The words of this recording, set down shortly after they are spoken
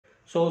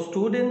So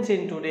students,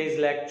 in today's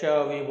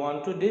lecture we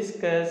want to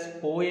discuss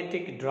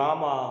poetic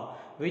drama,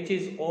 which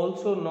is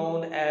also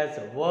known as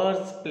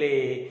verse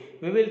play.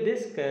 We will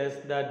discuss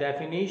the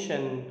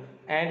definition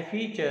and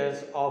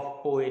features of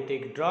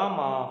poetic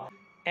drama,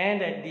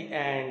 and at the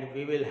end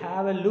we will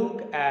have a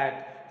look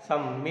at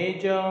some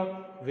major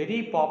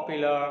very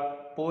popular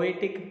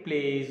poetic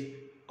plays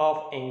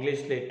of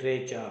English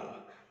literature.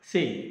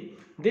 See,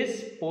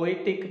 this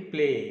poetic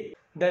play,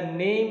 the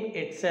name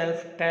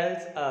itself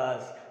tells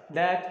us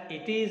that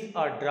it is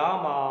a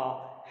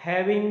drama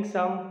having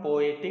some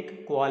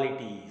poetic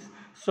qualities.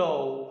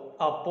 So,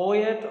 a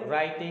poet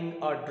writing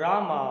a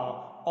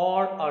drama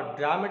or a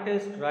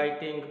dramatist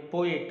writing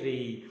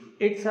poetry,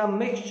 it's a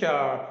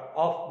mixture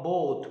of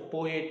both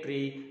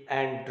poetry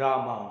and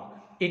drama.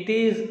 It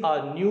is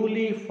a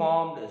newly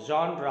formed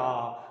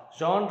genre.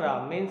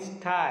 Genre means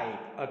type,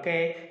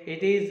 okay?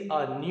 It is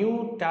a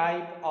new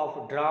type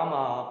of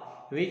drama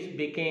which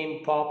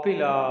became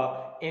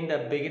popular in the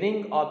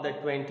beginning of the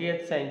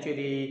 20th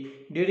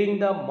century during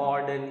the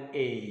modern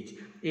age.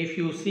 If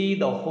you see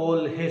the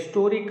whole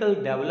historical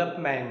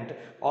development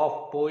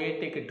of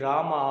poetic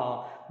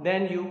drama,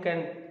 then you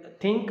can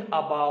think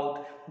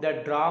about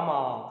the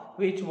drama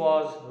which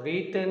was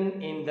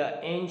written in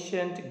the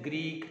ancient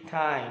Greek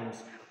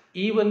times,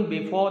 even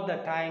before the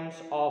times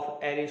of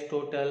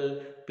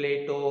Aristotle,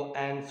 Plato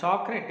and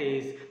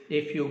Socrates.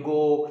 If you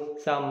go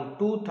some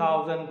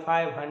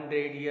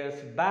 2500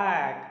 years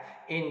back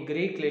in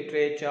Greek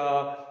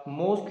literature,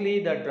 mostly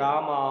the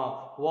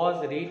drama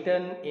was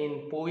written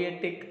in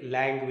poetic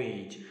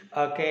language.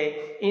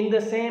 Okay, in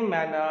the same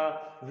manner,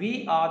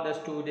 we are the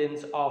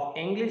students of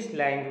English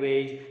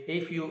language.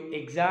 If you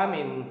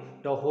examine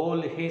the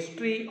whole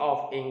history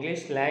of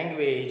English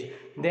language,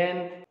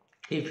 then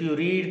if you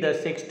read the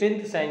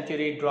 16th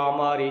century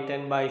drama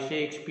written by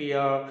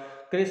Shakespeare,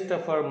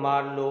 Christopher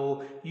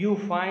Marlowe, you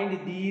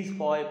find these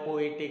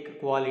poetic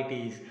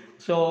qualities.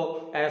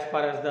 So, as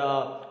far as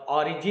the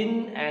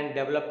origin and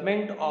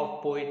development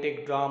of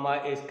poetic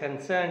drama is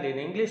concerned in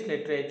English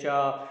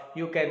literature,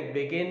 you can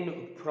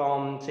begin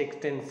from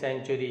 16th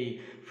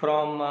century,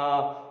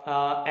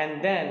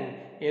 and then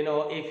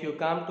if you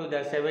come to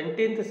the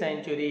 17th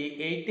century,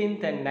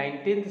 18th and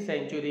 19th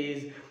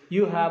centuries,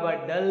 you have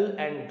a dull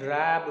and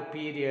drab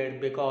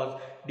period,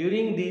 because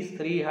during these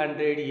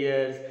 300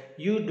 years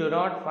you do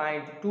not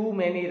find too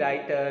many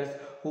writers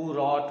who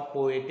wrote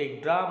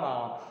poetic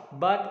drama.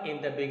 But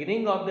in the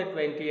beginning of the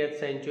 20th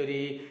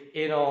century,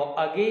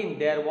 again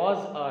there was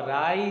a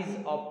rise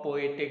of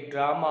poetic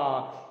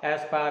drama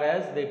as far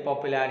as the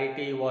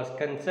popularity was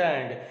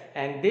concerned,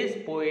 and this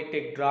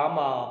poetic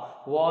drama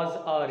was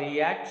a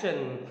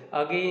reaction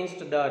against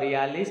the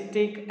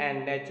realistic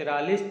and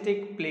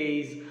naturalistic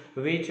plays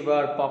which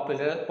were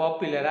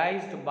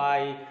popularized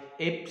by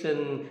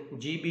Ibsen,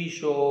 G.B.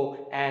 Shaw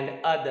and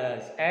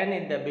others. And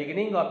in the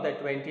beginning of the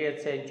 20th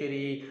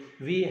century,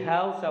 we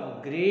have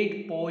some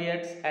great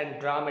poets and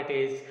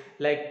dramatists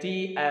like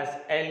T.S.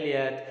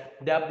 Eliot,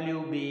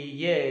 W.B.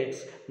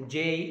 Yeats,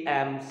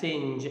 J.M.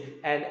 Synge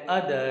and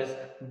others.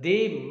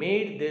 They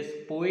made this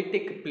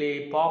poetic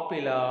play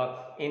popular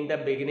in the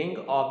beginning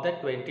of the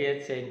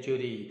 20th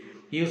century.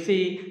 You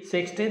see,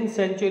 16th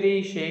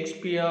century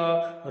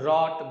Shakespeare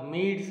wrote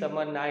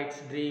Midsummer Night's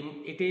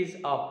Dream. It is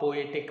a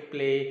poetic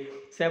play.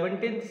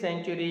 17th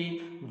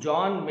century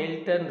John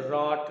Milton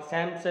wrote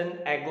Samson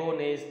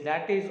Agonis.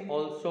 That is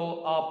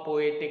also a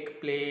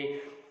poetic play.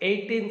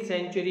 18th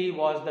century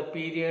was the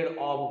period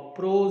of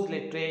prose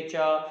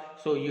literature,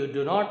 so you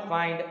do not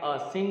find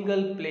a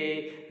single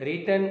play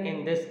written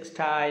in this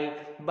style.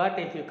 But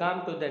if you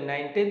come to the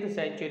 19th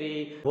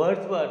century,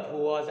 Wordsworth, who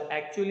was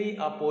actually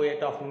a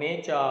poet of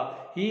nature,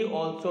 he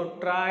also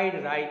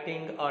tried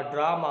writing a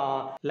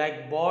drama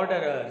like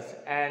Borderers,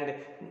 and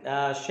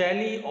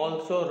Shelley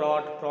also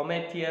wrote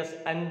Prometheus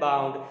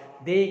Unbound.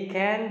 They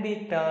can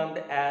be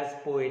termed as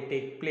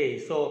poetic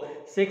plays. So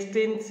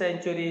 16th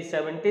century,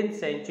 17th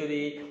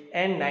century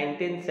and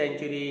 19th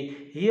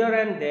century, here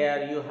and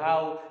there you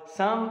have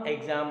some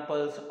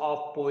examples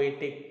of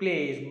poetic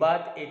plays,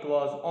 but it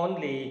was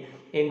only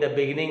in the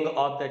beginning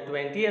of the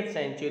 20th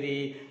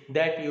century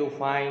that you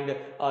find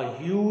a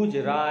huge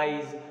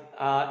rise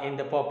in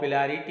the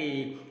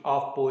popularity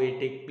of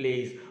poetic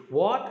plays.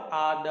 What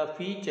are the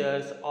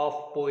features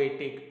of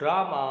poetic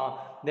drama?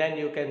 Then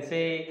you can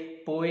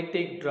say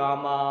poetic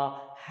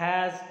drama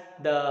has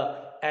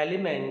the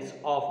elements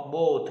of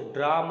both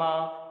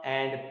drama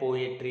and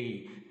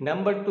poetry.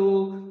 Number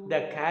two,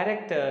 the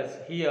characters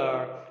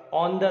here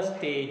on the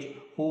stage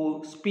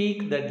who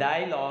speak the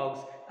dialogues,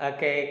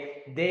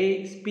 okay,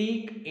 they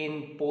speak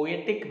in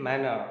poetic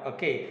manner,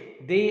 okay.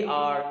 They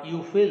are,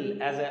 you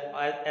feel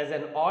as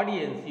an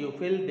audience, you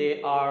feel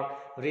they are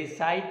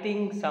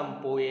reciting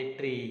some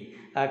poetry,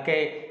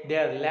 okay.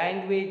 Their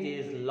language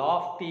is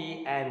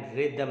lofty and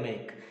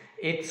rhythmic.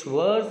 Its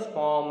verse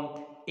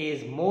form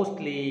is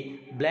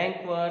mostly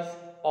blank verse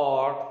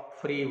or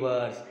free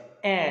verse,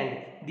 and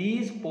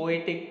these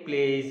poetic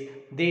plays,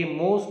 they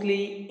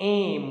mostly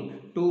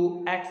aim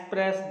to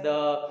express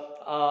the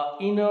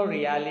inner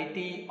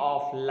reality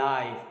of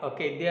life.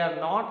 Okay, they are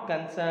not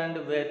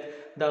concerned with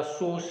the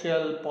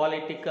social,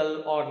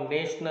 political, or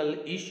national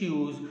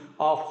issues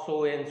of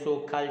so and so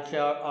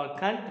culture or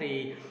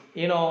country.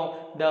 You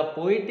know, the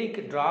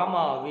poetic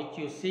drama which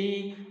you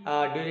see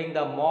during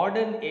the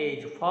modern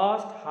age,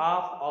 first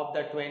half of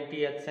the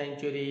 20th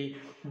century,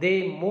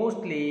 they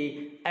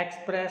mostly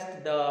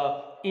expressed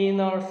the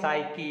inner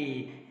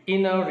psyche,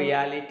 inner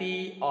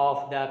reality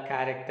of the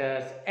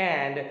characters.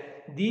 And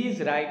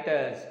these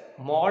writers,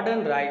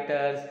 modern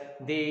writers,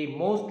 they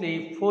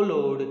mostly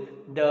followed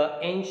the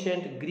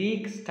ancient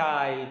Greek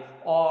style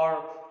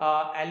or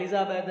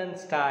Elizabethan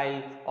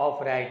style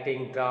of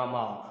writing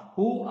drama.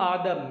 Who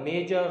are the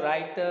major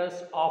writers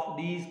of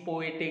these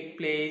poetic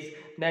plays?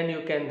 Then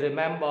you can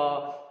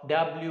remember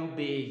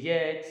W.B.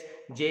 Yeats,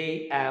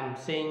 J.M.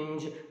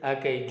 Synge,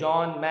 okay,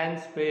 John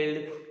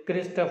Mansfield,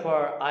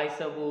 Christopher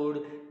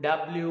Isherwood,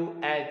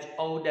 W.H.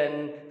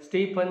 Auden,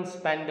 Stephen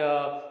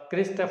Spender,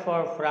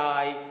 Christopher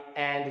Fry,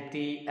 and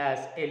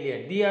T.S.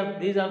 Eliot.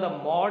 These are the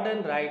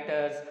modern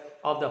writers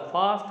of the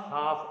first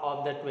half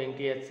of the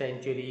 20th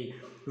century.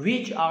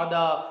 Which are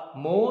the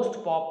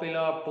most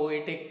popular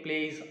poetic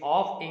plays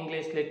of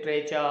English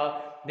literature?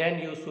 Then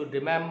you should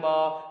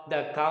remember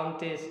the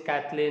Countess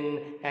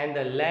Kathleen and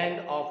the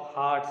Land of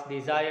Heart's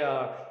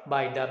Desire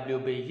by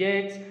W.B.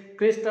 Yeats.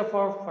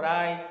 Christopher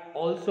Fry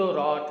also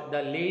wrote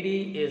The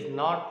Lady is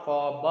Not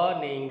for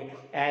Burning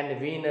and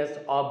Venus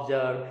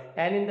Observed.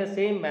 And in the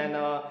same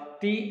manner,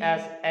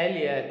 T.S.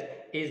 Eliot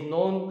is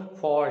known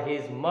for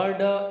his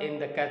Murder in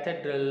the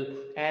Cathedral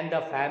and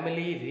the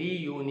Family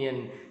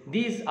Reunion.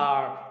 These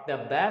are the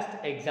best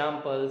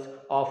examples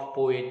of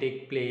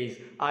poetic plays.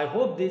 I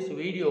hope this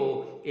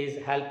video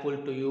is helpful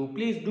to you.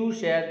 Please do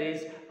share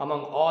this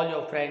among all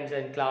your friends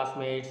and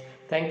classmates.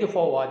 Thank you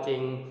for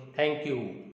watching. Thank you.